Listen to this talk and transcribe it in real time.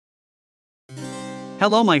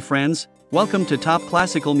Hello my friends, welcome to Top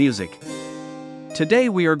Classical Music. Today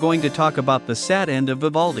we are going to talk about the sad end of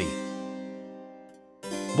Vivaldi.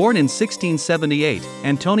 Born in 1678,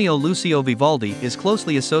 Antonio Lucio Vivaldi is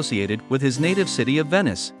closely associated with his native city of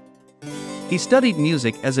Venice. He studied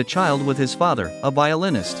music as a child with his father, a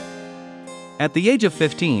violinist. At the age of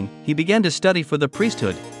 15, he began to study for the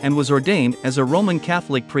priesthood and was ordained as a Roman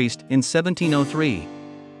Catholic priest in 1703.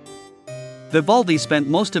 Vivaldi spent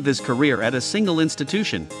most of his career at a single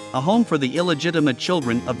institution, a home for the illegitimate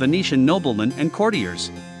children of Venetian noblemen and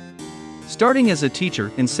courtiers. Starting as a teacher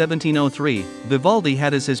in 1703, Vivaldi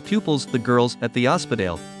had as his pupils the girls at the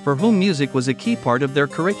Ospedale, for whom music was a key part of their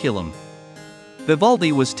curriculum.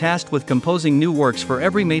 Vivaldi was tasked with composing new works for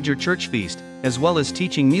every major church feast, as well as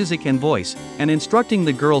teaching music and voice, and instructing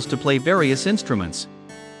the girls to play various instruments.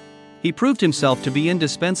 He proved himself to be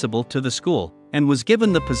indispensable to the school, and was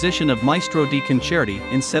given the position of maestro di concerti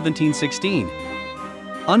in 1716.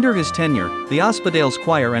 Under his tenure, the Ospedale's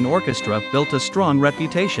choir and orchestra built a strong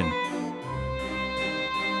reputation.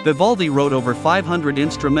 Vivaldi wrote over 500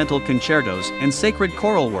 instrumental concertos and sacred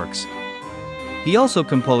choral works. He also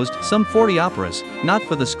composed some 40 operas, not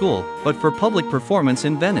for the school, but for public performance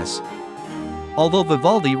in Venice. Although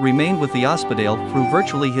Vivaldi remained with the Ospedale through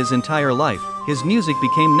virtually his entire life, his music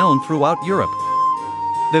became known throughout Europe.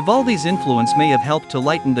 Vivaldi's influence may have helped to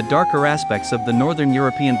lighten the darker aspects of the Northern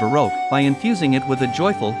European Baroque by infusing it with a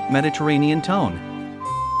joyful, Mediterranean tone.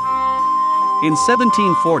 In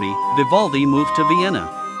 1740, Vivaldi moved to Vienna.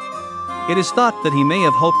 It is thought that he may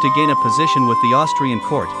have hoped to gain a position with the Austrian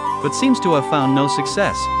court, but seems to have found no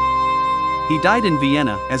success. He died in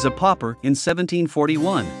Vienna as a pauper in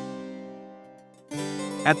 1741.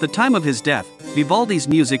 At the time of his death, Vivaldi's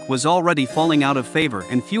music was already falling out of favor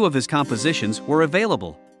and few of his compositions were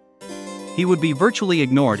available. He would be virtually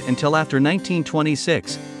ignored until after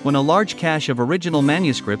 1926, when a large cache of original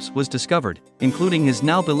manuscripts was discovered, including his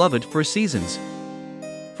now beloved Four Seasons.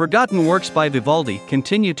 Forgotten works by Vivaldi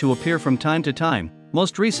continue to appear from time to time,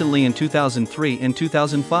 most recently in 2003 and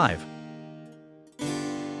 2005.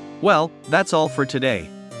 Well, that's all for today.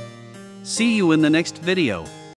 See you in the next video.